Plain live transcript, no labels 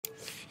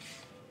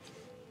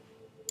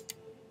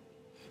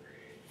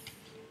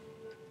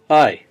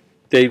Hi,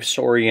 Dave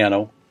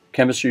Soriano,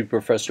 chemistry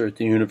professor at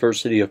the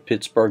University of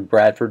Pittsburgh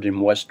Bradford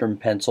in Western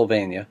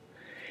Pennsylvania.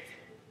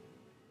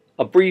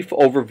 A brief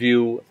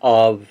overview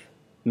of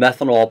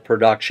methanol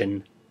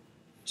production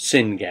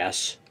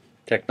Syn-Gas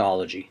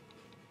technology.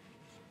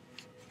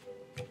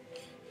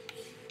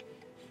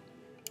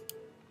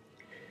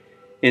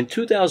 In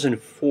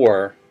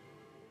 2004,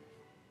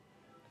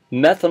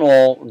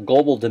 methanol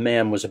global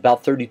demand was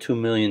about 32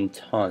 million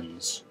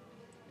tons.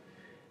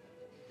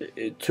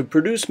 To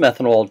produce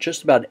methanol,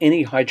 just about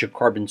any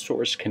hydrocarbon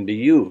source can be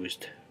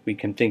used. We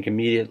can think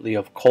immediately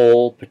of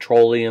coal,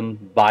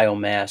 petroleum,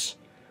 biomass.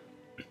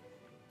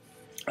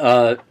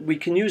 We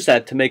can use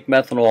that to make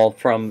methanol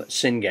from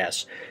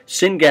syngas.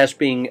 Syngas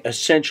being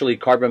essentially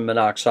carbon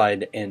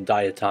monoxide and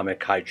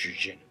diatomic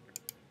hydrogen.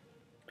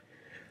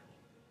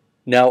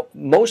 Now,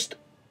 most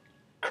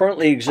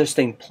currently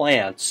existing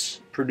plants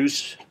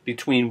produce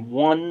between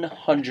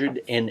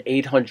 100 and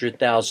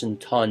 800,000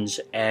 tons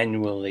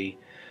annually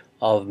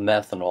of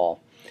methanol.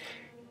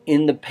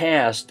 In the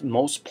past,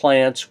 most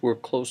plants were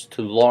close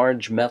to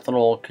large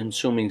methanol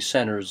consuming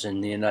centers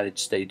in the United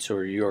States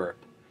or Europe.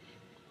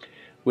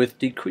 With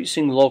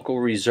decreasing local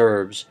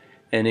reserves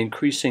and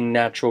increasing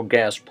natural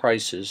gas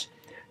prices,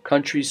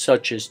 countries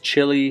such as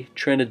Chile,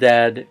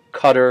 Trinidad,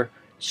 Qatar,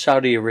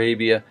 Saudi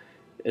Arabia,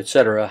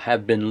 etc.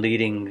 have been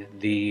leading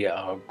the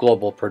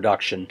global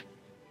production.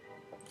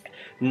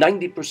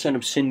 90%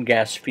 of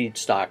syngas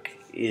feedstock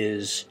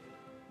is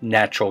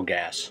natural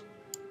gas.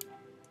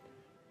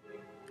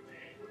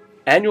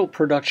 Annual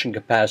production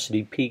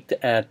capacity peaked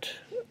at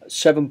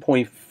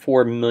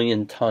 7.4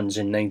 million tons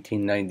in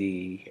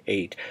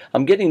 1998.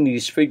 I'm getting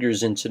these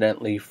figures,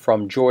 incidentally,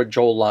 from George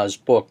Ola's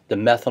book, The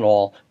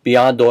Methanol,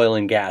 Beyond Oil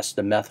and Gas,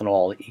 The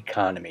Methanol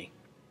Economy.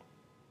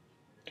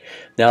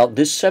 Now,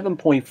 this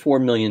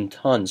 7.4 million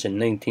tons in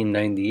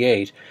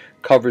 1998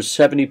 covers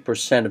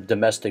 70% of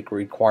domestic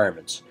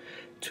requirements.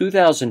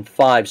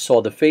 2005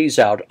 saw the phase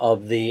out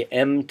of the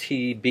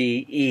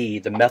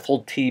MTBE, the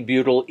methyl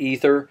T-butyl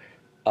ether,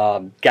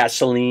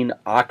 gasoline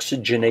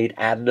oxygenate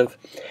additive,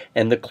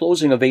 and the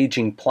closing of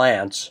aging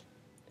plants,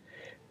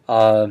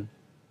 and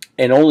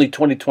only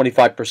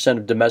 20-25%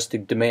 of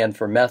domestic demand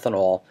for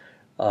methanol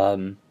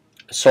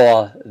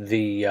saw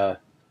the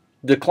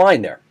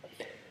decline there.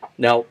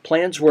 Now,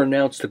 plans were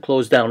announced to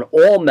close down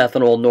all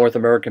methanol North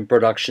American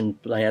production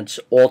plants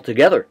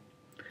altogether.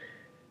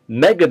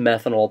 Mega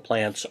methanol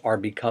plants are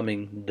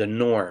becoming the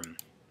norm.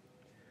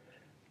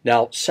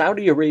 Now,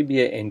 Saudi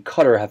Arabia and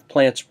Qatar have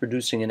plants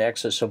producing in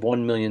excess of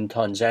 1 million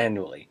tons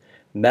annually.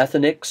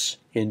 Methanix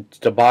in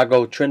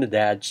Tobago,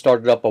 Trinidad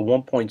started up a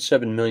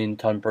 1.7 million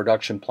ton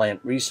production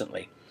plant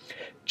recently.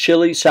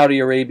 Chile, Saudi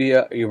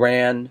Arabia,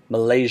 Iran,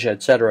 Malaysia,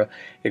 etc.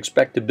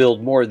 expect to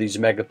build more of these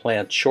mega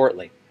plants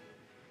shortly.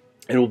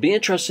 It will be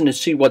interesting to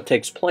see what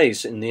takes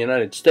place in the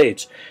United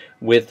States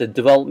with the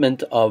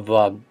development of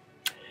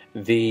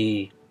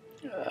the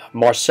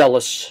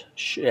Marcellus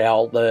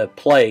shale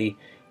play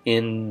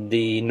in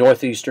the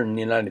northeastern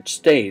United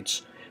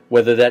States,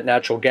 whether that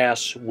natural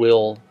gas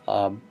will,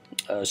 a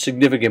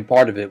significant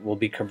part of it will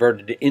be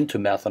converted into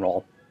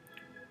methanol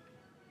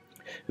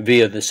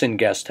via the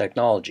Syn-Gas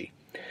technology.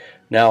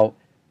 Now,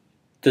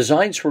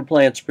 designs for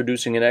plants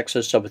producing in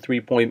excess of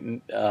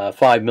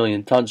 3.5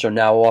 million tons are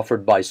now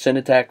offered by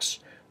Sinitex,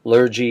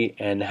 Lergy,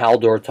 and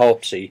Haldor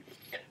Topsoe,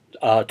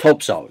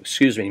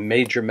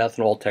 major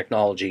methanol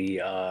technology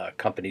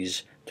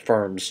companies,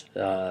 firms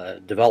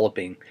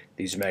developing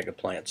these mega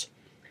plants.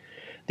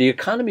 The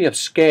economy of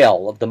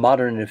scale of the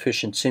modern and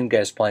efficient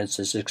syngas plants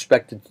is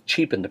expected to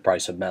cheapen the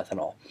price of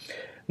methanol.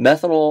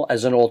 Methanol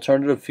as an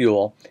alternative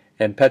fuel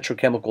and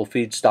petrochemical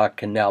feedstock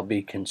can now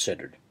be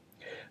considered.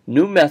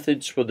 New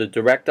methods for the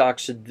direct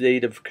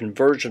oxidative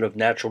conversion of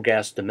natural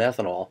gas to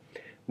methanol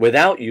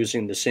without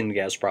using the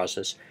Syn-Gas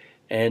process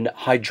and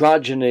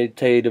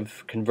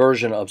hydrogenative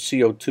conversion of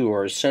CO2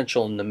 are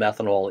essential in the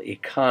methanol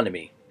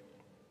economy.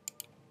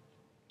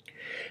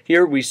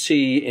 Here we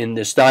see in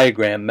this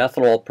diagram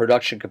methanol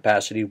production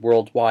capacity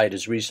worldwide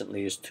as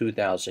recently as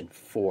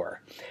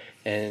 2004.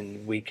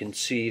 And we can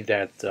see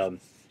that the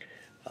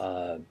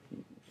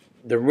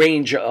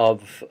range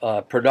of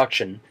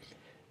production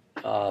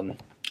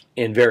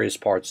in various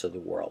parts of the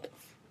world.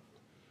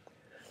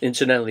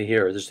 Incidentally,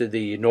 here, this is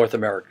the North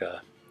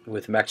America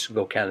with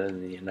Mexico, Canada,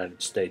 and the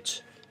United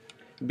States.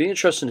 It'd be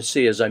interesting to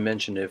see, as I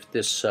mentioned, if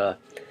this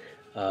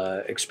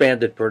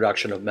expanded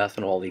production of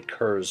methanol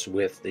occurs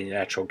with the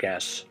natural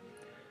gas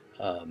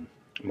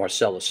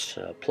Marcellus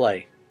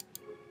play.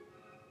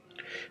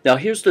 Now,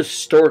 here's the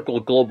historical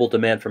global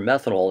demand for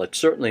methanol. It's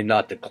certainly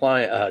not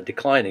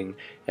declining,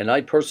 and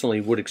I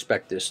personally would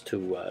expect this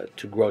to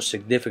grow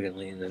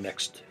significantly in the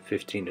next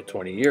 15 to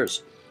 20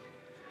 years.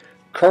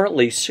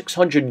 Currently,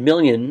 600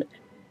 million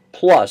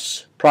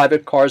plus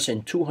private cars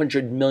and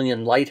 200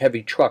 million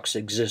light-heavy trucks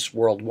exist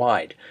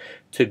worldwide.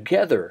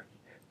 Together,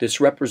 this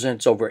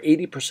represents over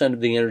 80%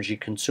 of the energy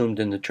consumed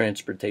in the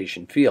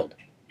transportation field.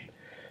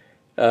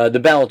 The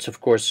balance,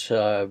 of course,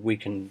 we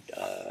can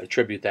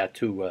attribute that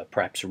to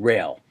perhaps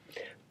rail.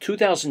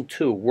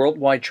 2002,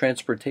 worldwide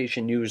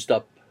transportation used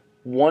up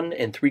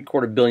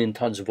 1.75 billion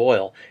tons of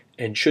oil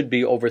and should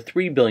be over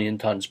 3 billion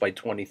tons by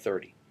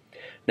 2030.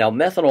 Now,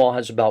 methanol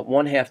has about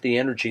one-half the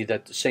energy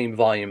that the same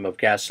volume of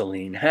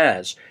gasoline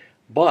has,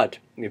 but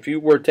if you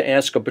were to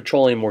ask a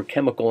petroleum or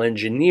chemical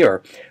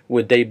engineer,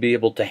 would they be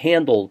able to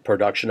handle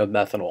production of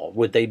methanol?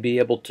 Would they be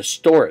able to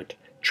store it,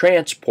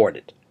 transport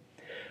it?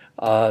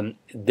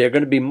 They're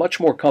going to be much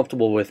more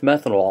comfortable with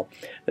methanol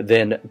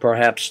than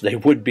perhaps they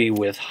would be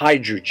with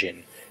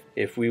hydrogen.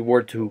 If we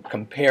were to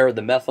compare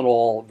the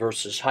methanol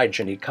versus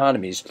hydrogen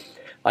economies,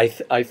 I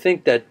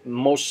think that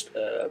most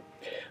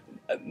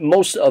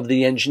of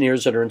the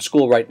engineers that are in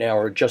school right now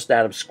or just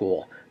out of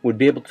school would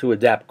be able to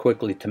adapt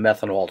quickly to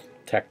methanol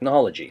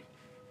technology.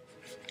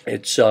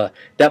 It's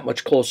that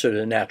much closer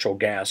to natural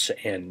gas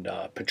and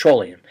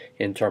petroleum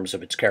in terms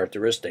of its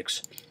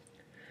characteristics.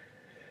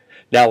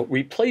 Now,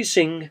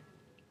 replacing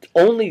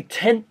only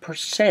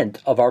 10%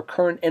 of our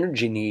current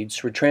energy needs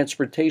for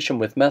transportation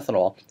with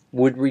methanol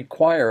would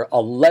require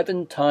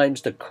 11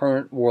 times the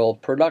current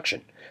world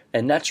production,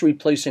 and that's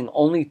replacing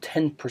only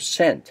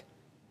 10%.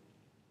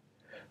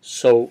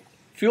 So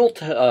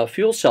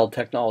fuel cell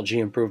technology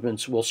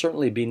improvements will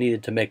certainly be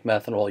needed to make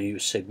methanol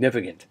use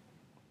significant.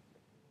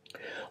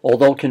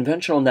 Although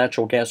conventional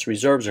natural gas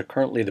reserves are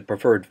currently the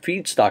preferred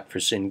feedstock for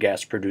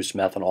Syn-Gas produced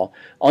methanol,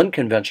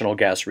 unconventional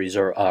gas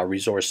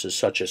resources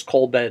such as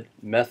coal bed,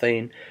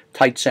 methane,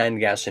 tight sand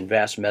gas, and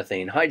vast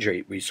methane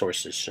hydrate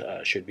resources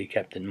should be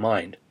kept in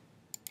mind.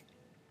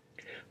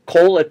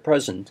 Coal at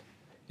present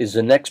is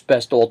the next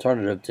best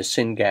alternative to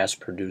Syn-Gas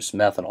produced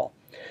methanol.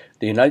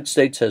 The United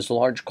States has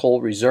large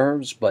coal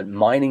reserves, but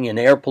mining and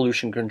air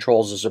pollution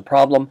controls is a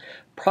problem.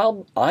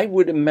 I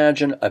would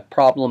imagine a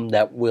problem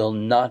that will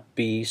not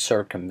be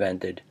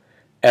circumvented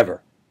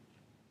ever.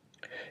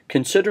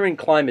 Considering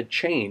climate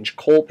change,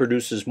 coal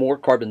produces more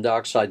carbon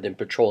dioxide than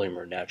petroleum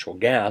or natural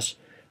gas.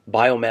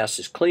 Biomass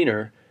is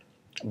cleaner,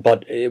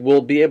 but it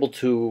will be able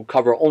to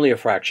cover only a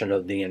fraction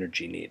of the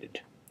energy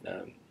needed.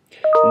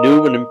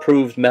 New and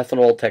improved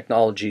methanol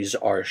technologies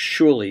are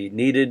surely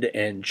needed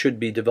and should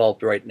be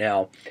developed right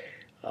now,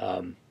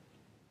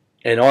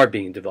 and are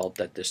being developed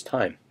at this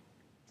time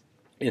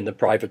in the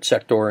private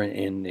sector,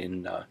 in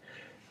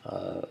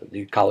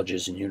the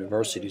colleges and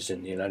universities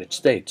in the United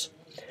States.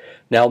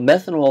 Now,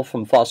 methanol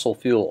from fossil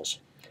fuels.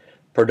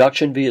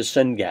 Production via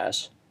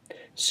Syn-Gas.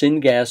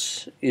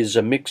 Syn-Gas is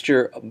a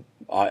mixture,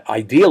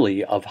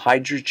 ideally, of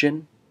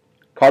hydrogen,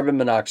 carbon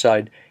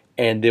monoxide,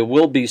 and there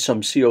will be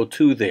some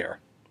CO2 there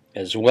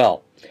as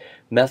well.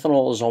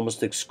 Methanol is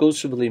almost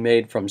exclusively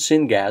made from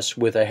Syn-Gas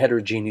with a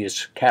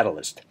heterogeneous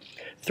catalyst.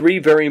 Three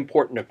very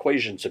important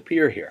equations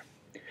appear here.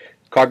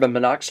 Carbon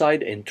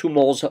monoxide and 2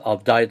 moles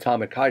of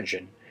diatomic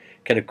hydrogen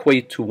can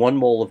equate to 1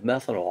 mole of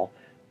methanol.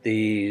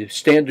 The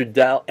standard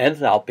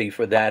enthalpy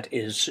for that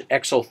is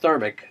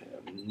exothermic,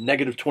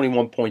 negative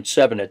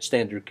 21.7 at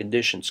standard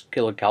conditions,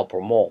 kilocal per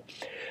mole.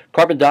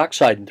 Carbon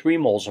dioxide and 3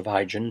 moles of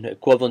hydrogen,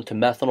 equivalent to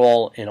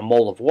methanol in a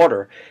mole of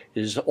water,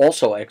 is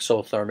also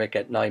exothermic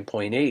at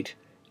 9.8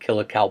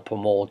 kilocal per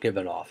mole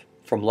given off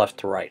from left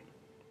to right.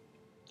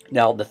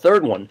 Now, the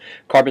third one,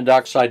 carbon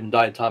dioxide and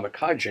diatomic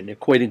hydrogen,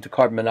 equating to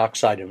carbon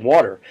monoxide and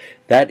water,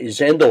 that is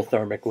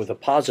endothermic with a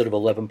positive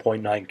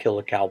 11.9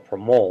 kilocal per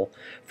mole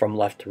from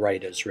left to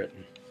right as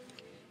written.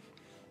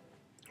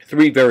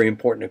 Three very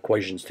important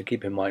equations to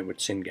keep in mind with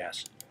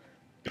Syn-Gas.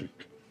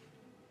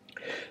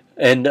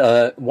 And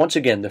once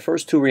again, the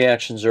first two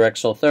reactions are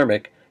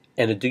exothermic,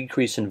 and a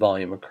decrease in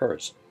volume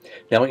occurs.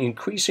 Now,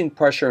 increasing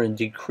pressure and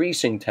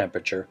decreasing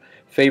temperature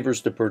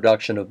favors the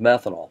production of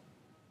methanol.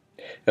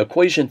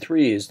 Equation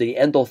 3 is the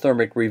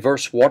endothermic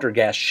reverse water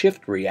gas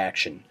shift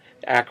reaction,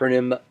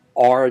 acronym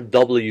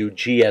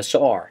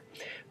RWGSR.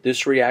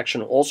 This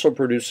reaction also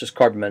produces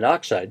carbon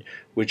monoxide,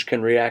 which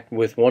can react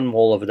with 1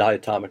 mole of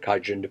diatomic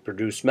hydrogen to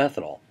produce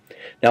methanol.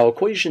 Now,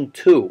 equation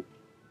 2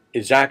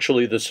 is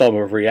actually the sum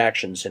of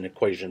reactions in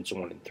equations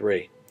 1 and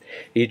 3.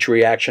 Each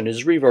reaction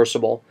is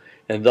reversible,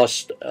 and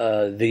thus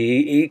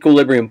the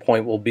equilibrium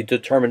point will be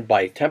determined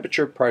by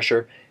temperature,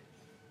 pressure,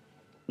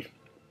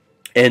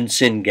 and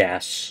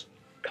Syn-Gas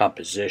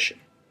composition.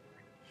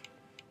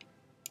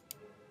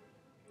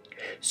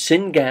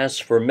 Syn-Gas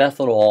for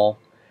methanol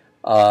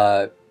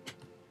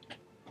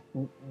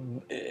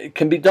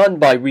can be done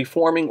by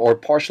reforming or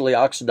partially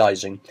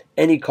oxidizing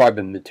any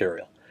carbon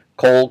material.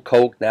 Coal,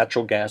 coke,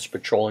 natural gas,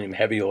 petroleum,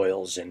 heavy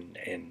oils,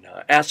 and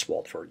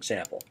asphalt, for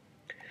example.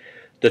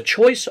 The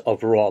choice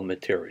of raw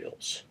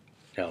materials.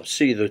 Now,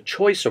 see, the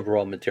choice of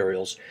raw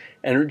materials,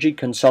 energy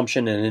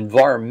consumption, and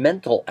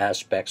environmental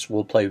aspects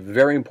will play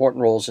very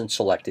important roles in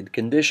selected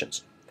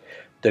conditions.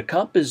 The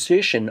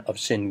composition of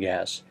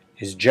Syn-Gas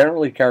is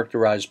generally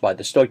characterized by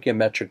the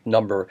stoichiometric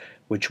number,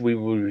 which we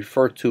will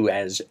refer to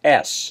as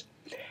S.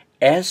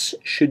 S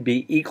should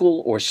be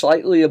equal or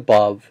slightly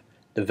above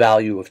the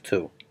value of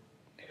 2.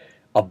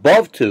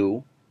 Above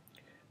 2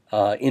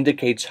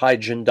 indicates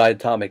hydrogen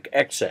diatomic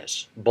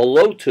excess.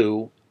 Below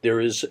 2, there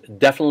is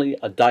definitely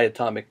a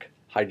diatomic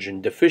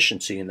hydrogen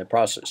deficiency in the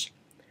process.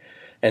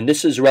 And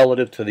this is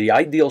relative to the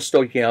ideal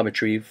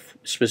stoichiometry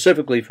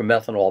specifically for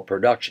methanol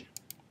production.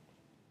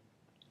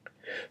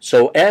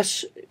 So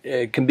S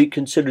can be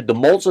considered the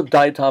moles of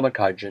diatomic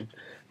hydrogen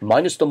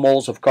minus the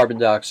moles of carbon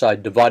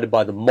dioxide divided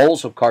by the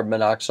moles of carbon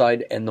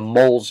monoxide and the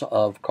moles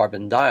of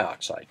carbon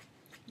dioxide.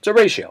 It's a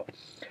ratio,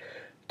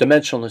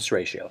 dimensionless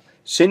ratio.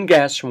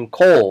 Syn-Gas from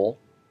coal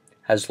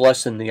has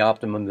less than the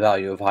optimum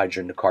value of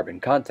hydrogen to carbon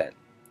content.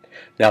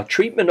 Now,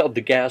 treatment of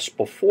the gas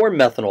before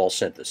methanol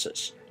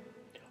synthesis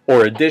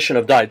or addition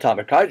of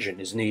diatomic hydrogen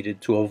is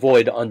needed to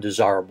avoid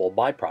undesirable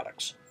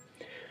byproducts.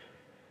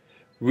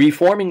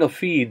 Reforming of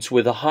feeds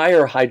with a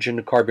higher hydrogen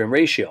to carbon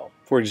ratio,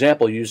 for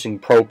example using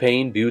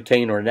propane,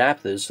 butane, or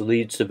naphthas,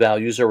 leads to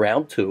values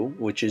around 2,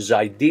 which is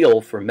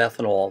ideal for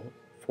methanol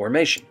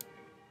formation.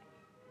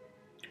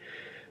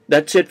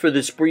 That's it for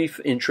this brief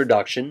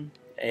introduction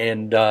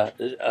and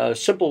a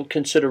simple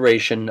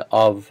consideration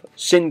of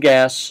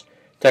Syn-Gas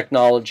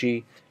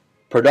technology,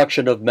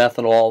 production of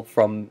methanol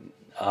from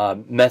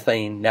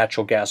methane,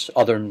 natural gas,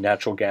 other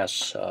natural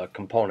gas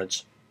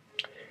components,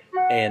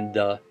 and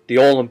the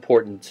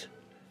all-important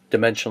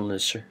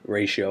dimensionless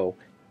ratio,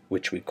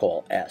 which we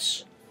call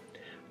S.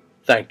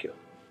 Thank you.